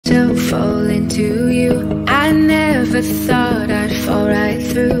fall into you. I never thought I'd fall right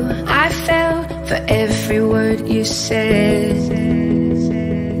through. I fell for every word you said.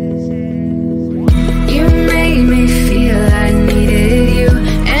 You made me feel I needed you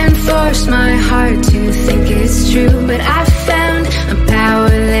and forced my heart to think it's true. But I found I'm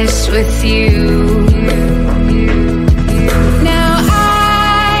powerless with you. Now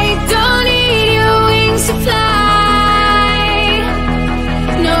I don't need your wings to fly.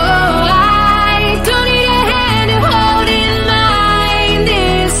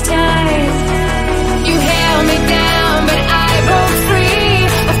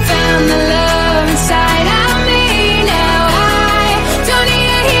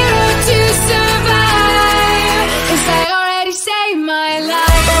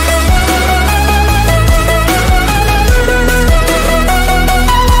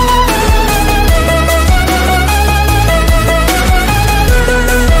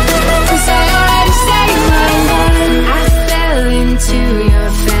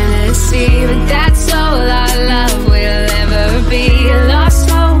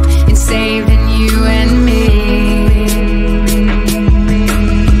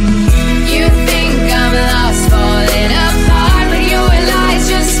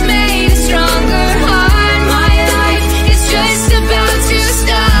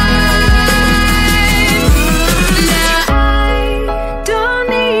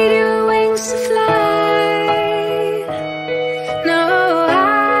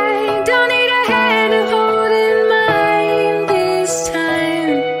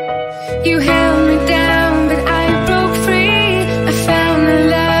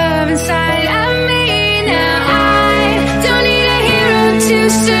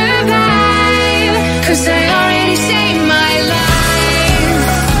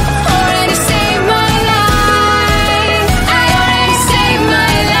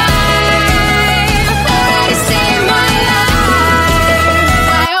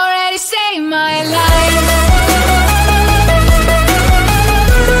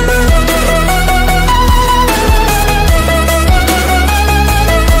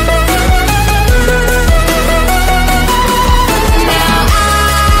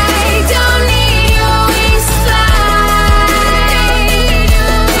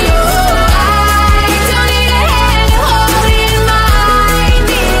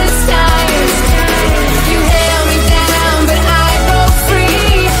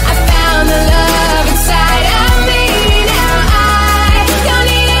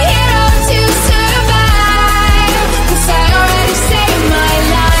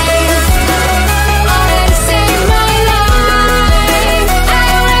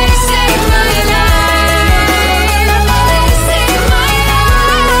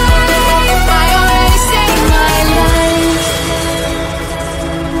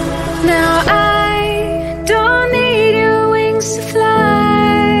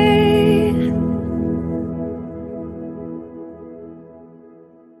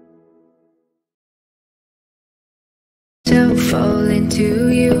 Fall into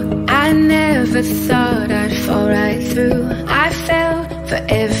you. I never thought I'd fall right through. I fell for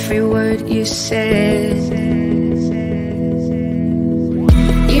every word you said.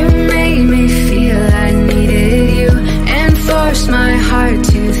 You made me feel I needed you and forced my heart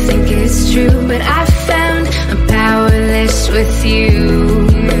to think it's true. But I found I'm powerless with you.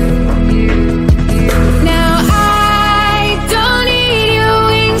 Now I don't need your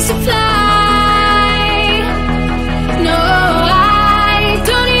wings to fly.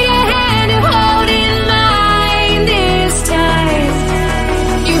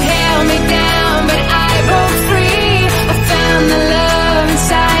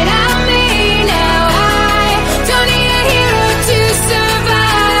 Survive.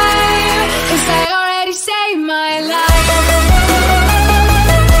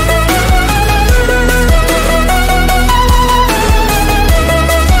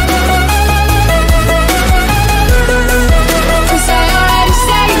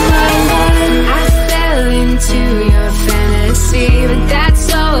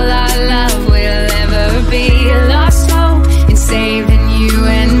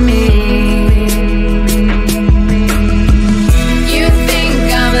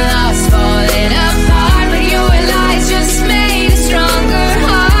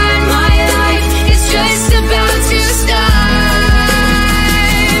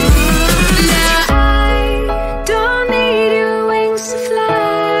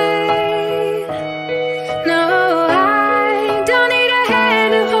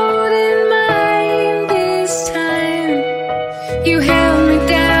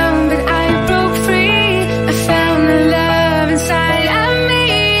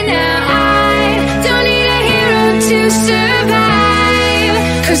 survive.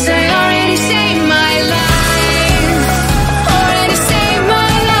 'Cause I already saved my life. Already saved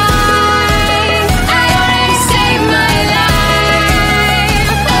my life. I already saved my life.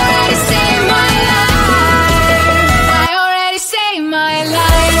 Already saved my life. I already saved my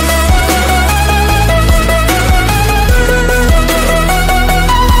life.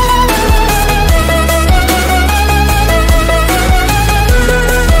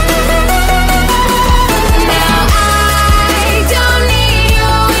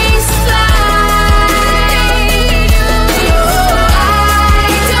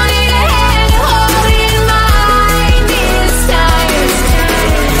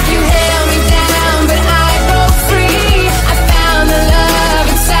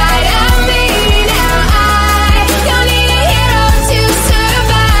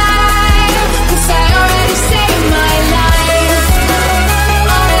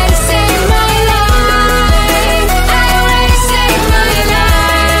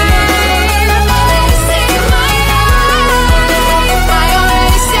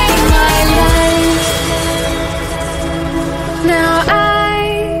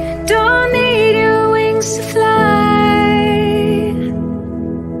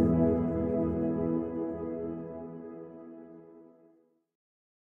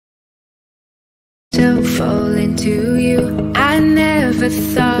 Fall into you. I never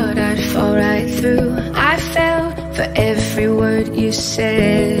thought I'd fall right through. I fell for every word you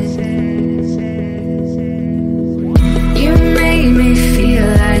said. You made me feel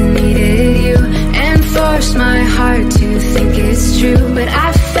I needed you and forced my heart to think it's true. But I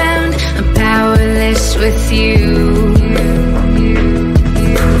found I'm powerless with you.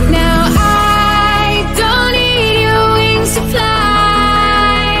 Now I don't need your wings to fly.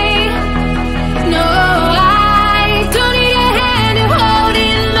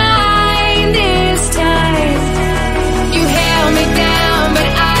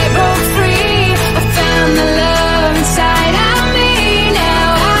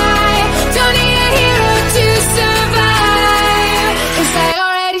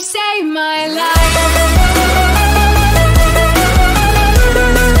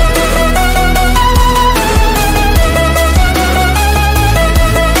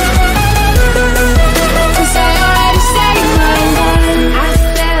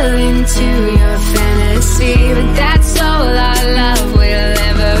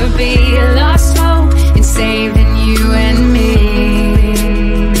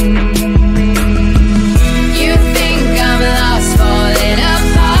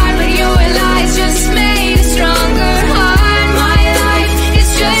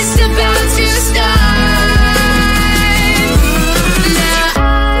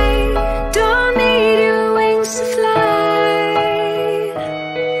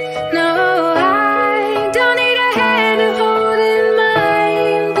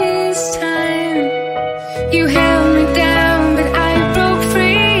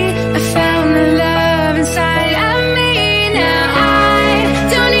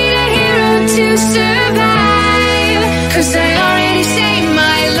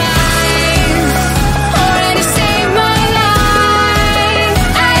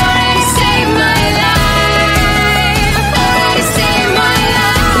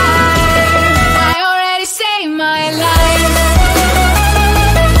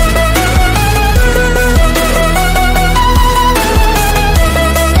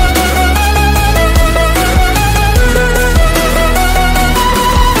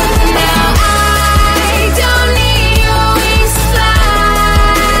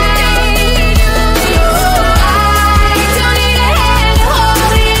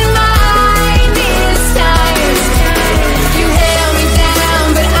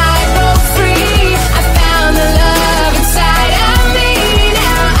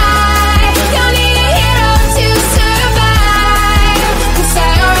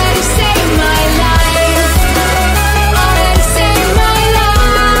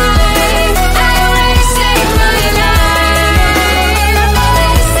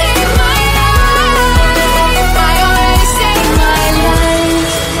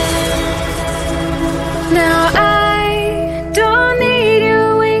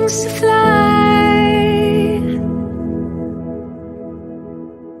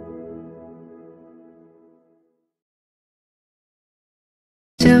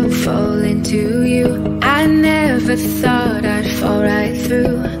 Fall into you. I never thought I'd fall right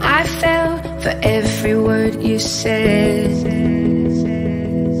through. I fell for every word you said.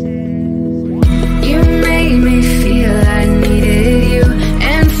 You made me feel I needed you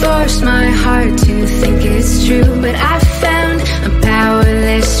and forced my heart to think it's true. But I found I'm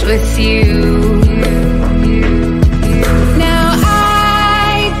powerless with you.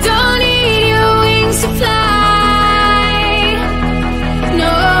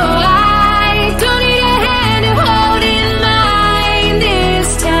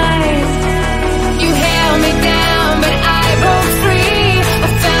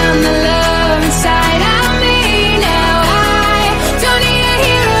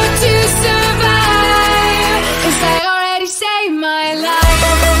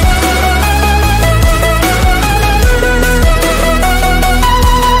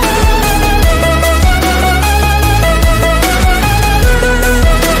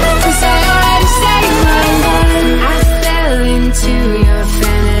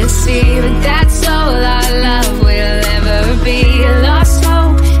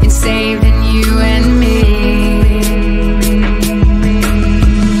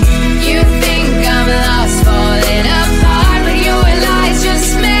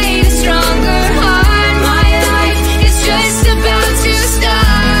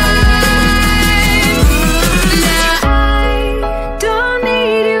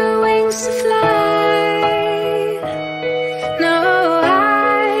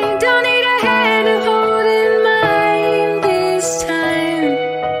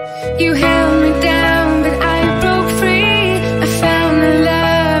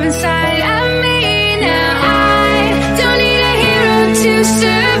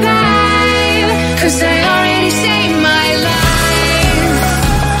 survive. 'Cause I already saved my life.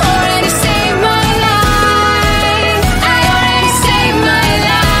 Already saved my life. I already saved my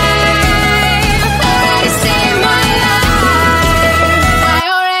life. Already saved my life. I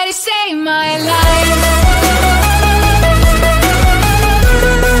already saved my life.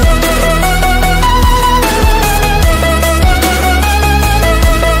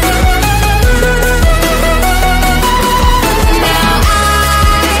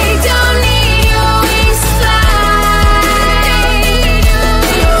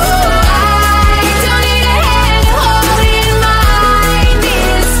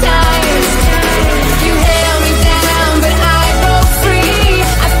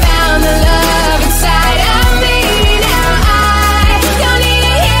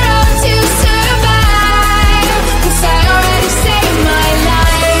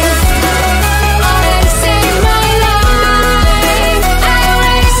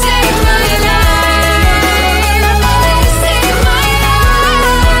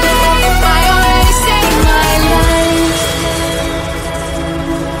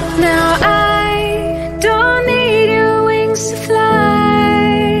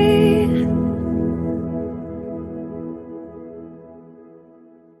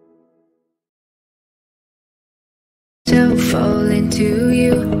 To fall into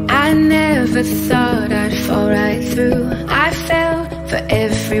you, I never thought I'd fall right through. I fell for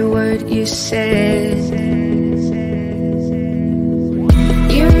every word you said.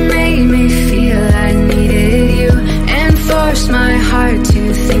 You made me feel I needed you and forced my heart to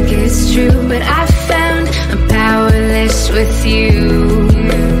think it's true. But I found I'm powerless with you.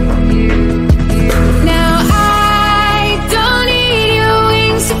 Now I don't need your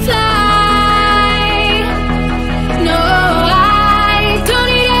wings to fly.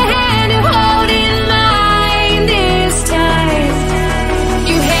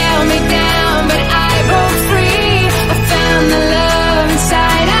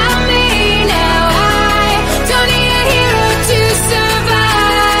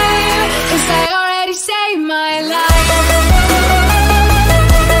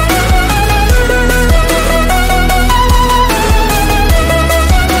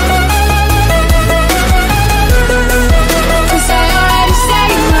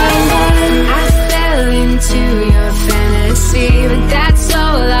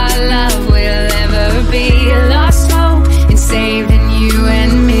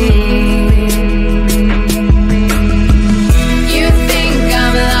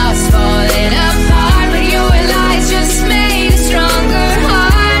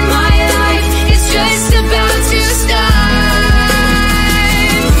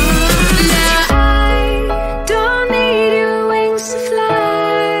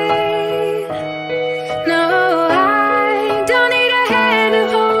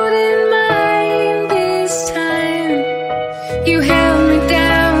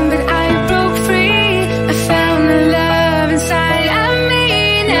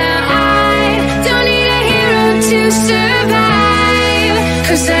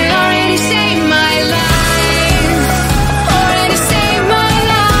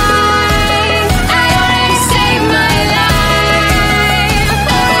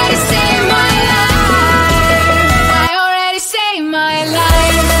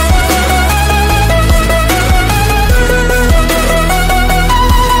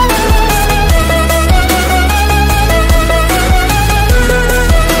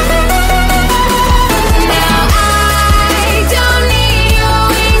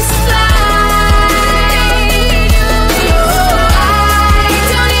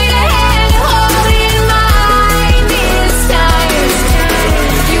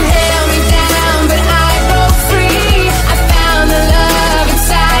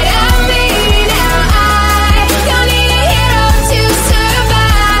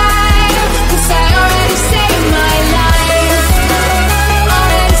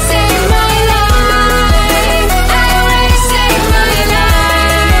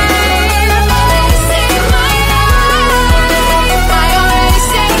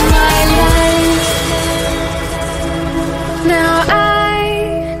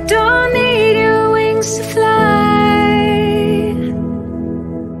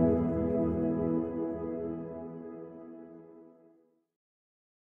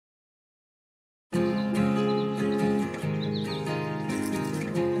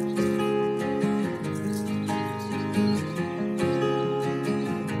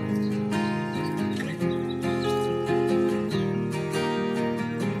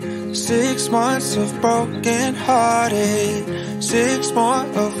 Six months of broken hearted, 6 more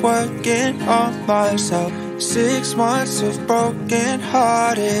of working on myself. 6 months of broken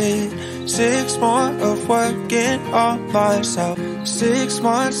hearted, 6 more of working on myself. 6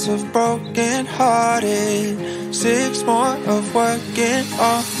 months of broken hearted, 6 more of working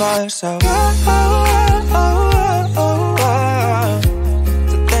on myself.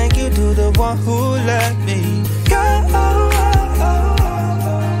 So thank you to the one who let me go.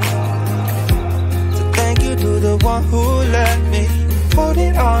 So thank you to the one who let me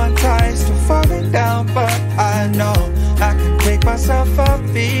holding on tight, still falling down, but I know I can pick myself up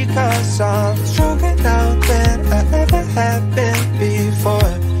because I'm stronger now than I ever have been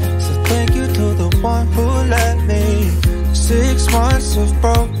before. So thank you to the one who let me. 6 months of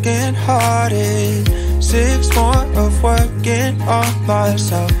broken hearted, 6 more of working on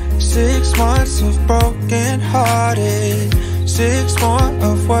myself. 6 months of broken hearted, 6 more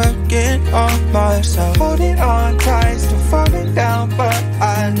of working on myself. Holding on tight, still falling down, but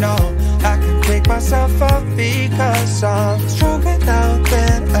I know I can pick myself up because I'm stronger now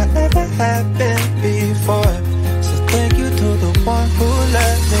than I ever have been before. So thank you to the one who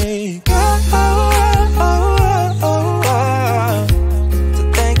let me go. So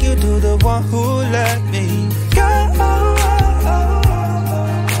thank you to the one who let me go.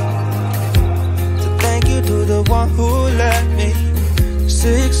 So thank you to the one who let me.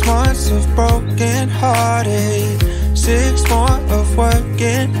 6 months of broken hearted, 6 more of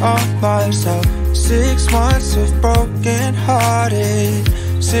working on myself. 6 months of broken hearted,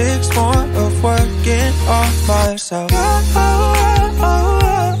 6 more of working on myself.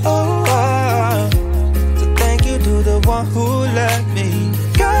 So thank you to the one who let me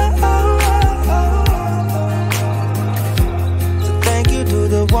go. So thank you to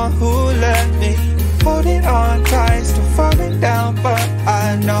the one who let me. Holding on tight, still falling down, but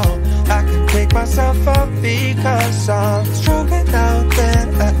I know I can pick myself up because I'm stronger now than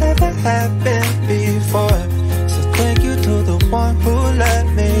I ever have been before. So thank you to the one who let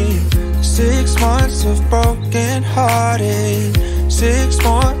me. 6 months of broken hearted, 6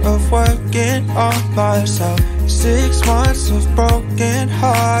 more of working on myself. 6 months of broken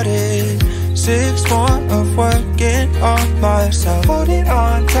hearted, 6 more of working on myself. Holding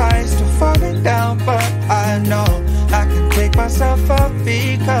on tight, still falling down, but I know I can pick myself up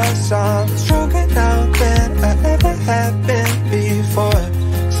because I'm stronger now than I ever have been before.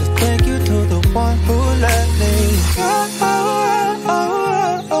 So thank you to the one who let me go.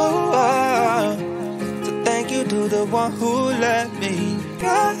 So thank you to the one who let me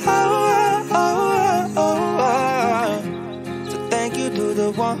go. So thank you to the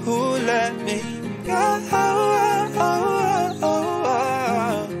one who let me go.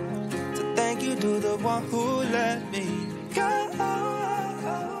 So thank you to the one who let me go.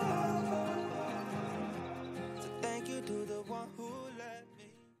 So thank you to the one who let me.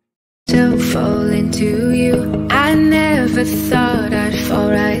 To fall into you, I never thought I'd fall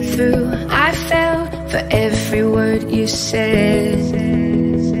right through. I fell for every word you said.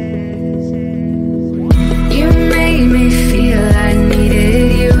 You made me feel I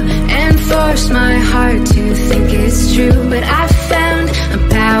needed you and forced my heart to think it's true. But I found I'm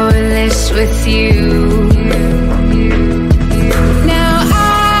powerless with you. Now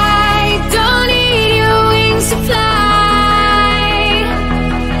I don't need your wings to fly.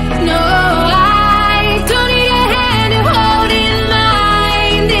 No, I don't need a hand to hold in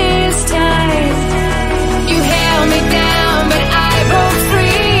mine this time. You held me down, but I broke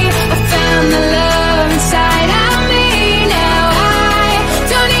free. I found the love inside of me. Now I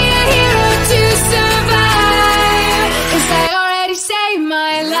don't need a hero to survive, 'cause I already saved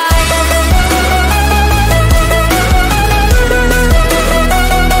my life.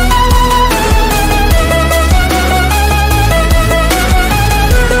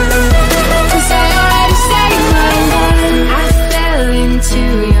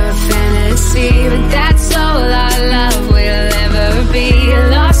 But that's all our love will ever be.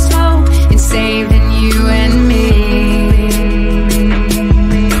 Lost hope in saving you and me.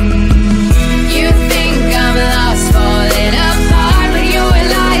 You think I'm lost, falling apart, but your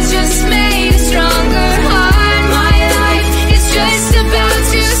lies just made a stronger heart. My life is just about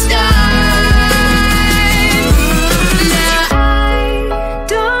to start. Now I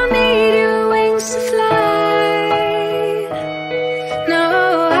don't need your wings to fly. No,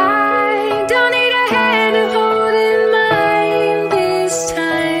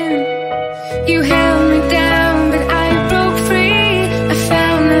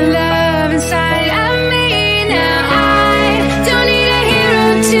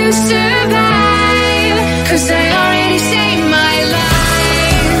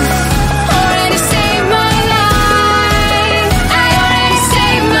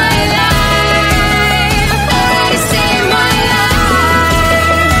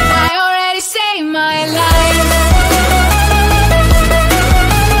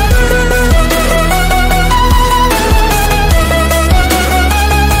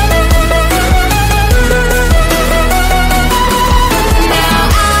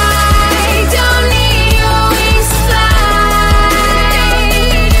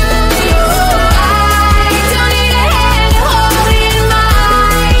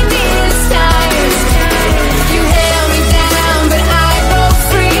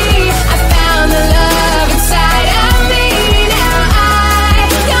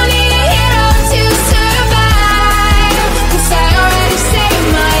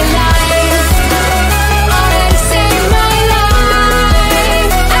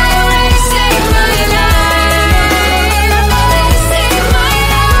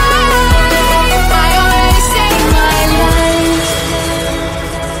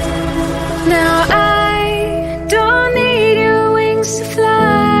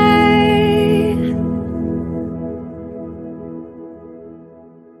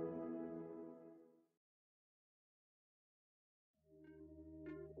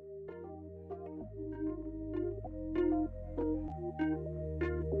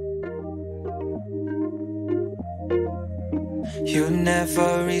 You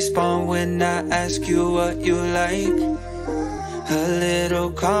never respond when I ask you what you like. A little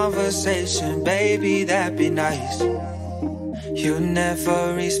conversation, baby, that'd be nice. You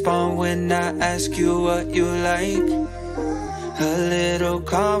never respond when I ask you what you like. A little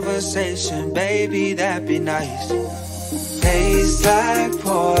conversation, baby, that'd be nice. Tastes like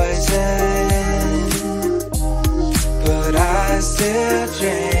poison, but I still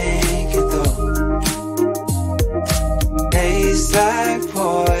drink it though. Tastes like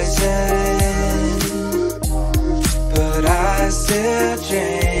poison, but I still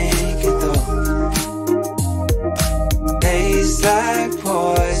drink it though. Tastes like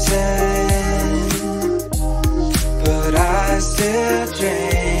poison, but I still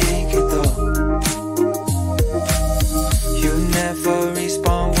drink it though. You never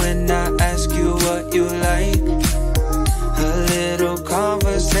respond when I ask you what you like. A little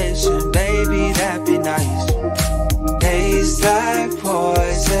conversation, baby, that'd be nice. Tastes like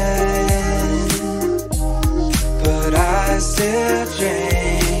poison, but I still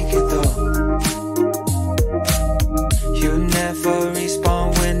drink it though. You never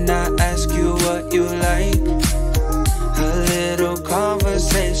respond when I ask you what you like. A little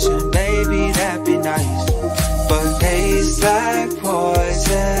conversation, baby, that'd be nice. But tastes like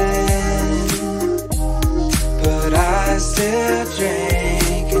poison, but I still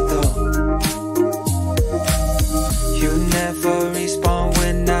drink it though. You never respond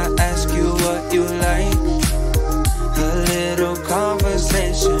when I ask you what you like. A little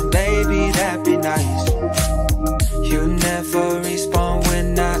conversation, baby, that'd be nice. You never respond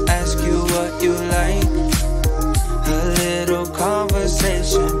when I ask you what you like. A little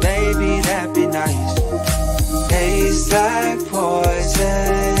conversation, baby, that'd be nice. Tastes like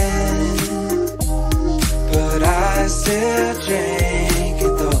poison, but I still drink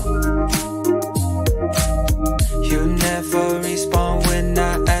it though. You never respond when I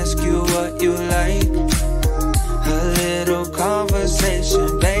ask you what you like. A little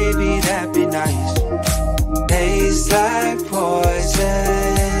conversation, baby, that'd be nice. Tastes like poison,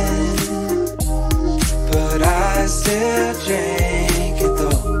 but I still drink it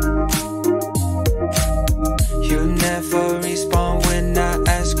though. You never respond when I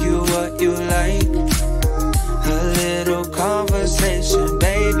ask you what you like. A little conversation,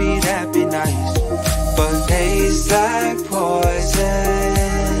 baby, that'd be nice. But tastes like poison,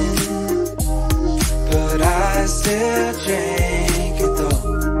 but I still drink it though.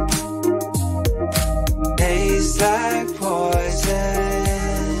 Tastes like poison,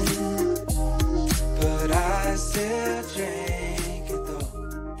 but I still drink it though.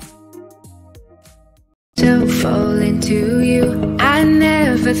 To fall into you, I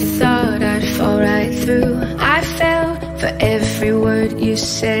never thought I'd fall right through. I fell for every word you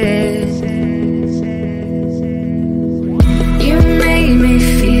said. You made me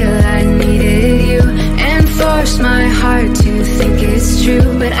feel I needed you and forced my heart to think it's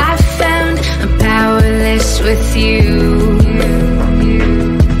true. But I found I'm powerless with you.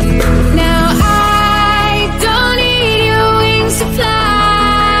 Now I don't need your wings to fly.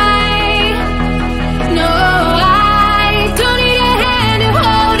 No, I don't need a hand to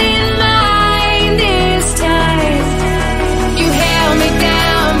hold in mine this time. You held me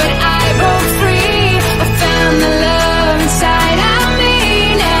down, but I broke free. I found the love inside of me.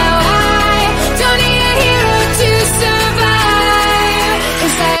 Now I don't need a hero to survive.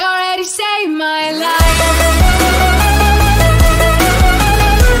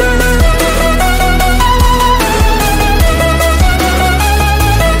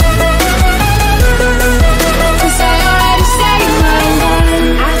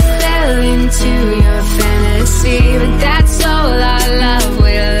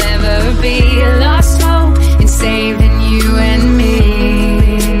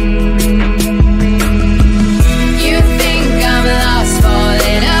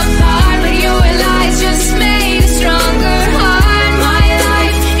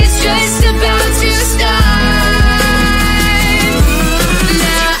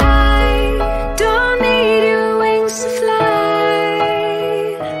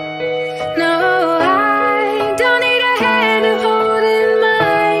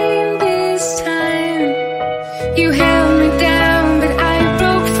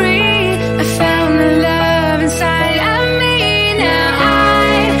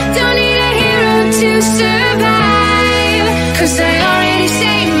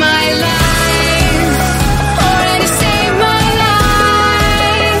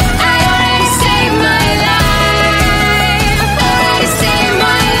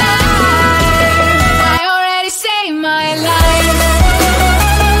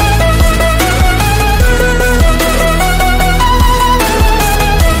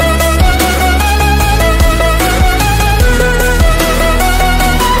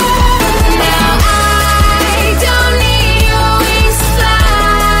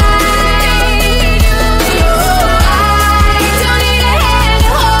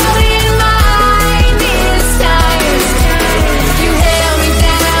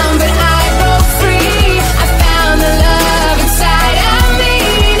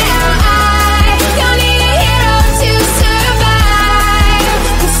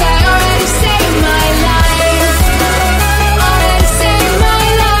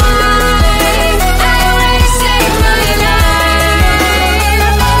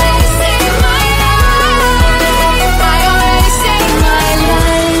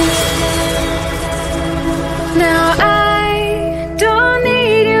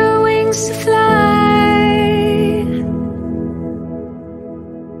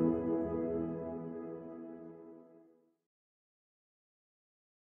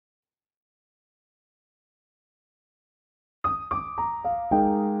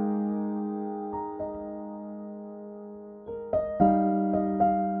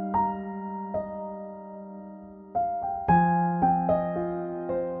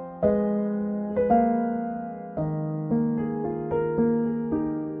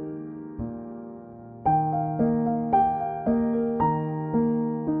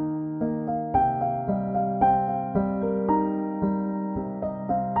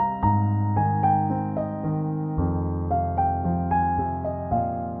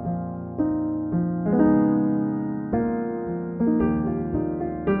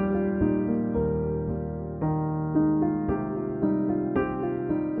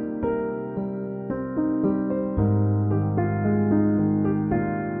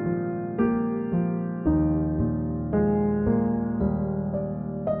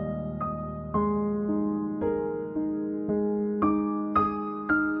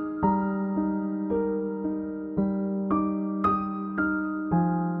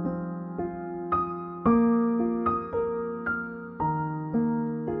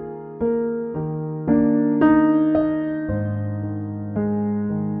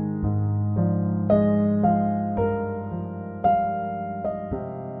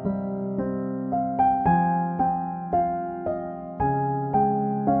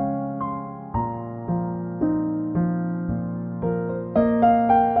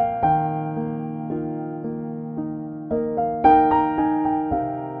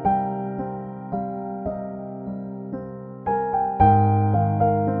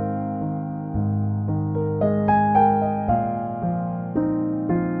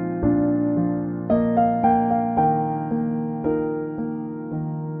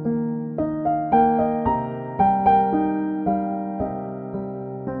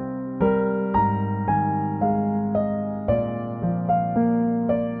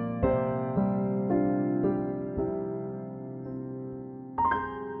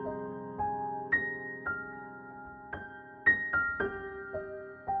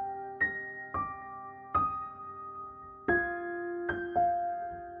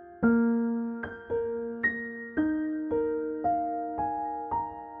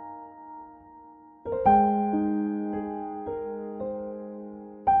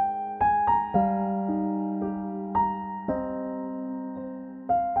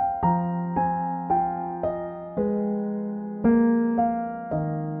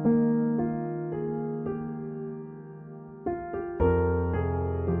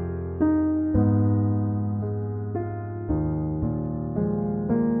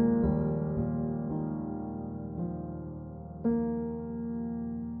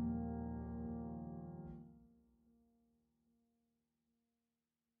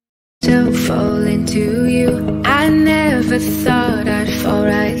 fall into you. I never thought I'd fall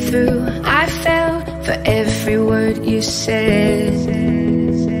right through. I fell for every word you said.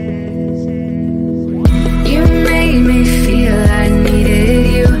 You made me feel I needed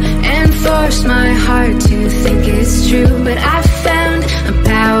you and forced my heart to think it's true. But I found I'm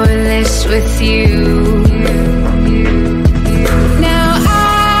powerless with you.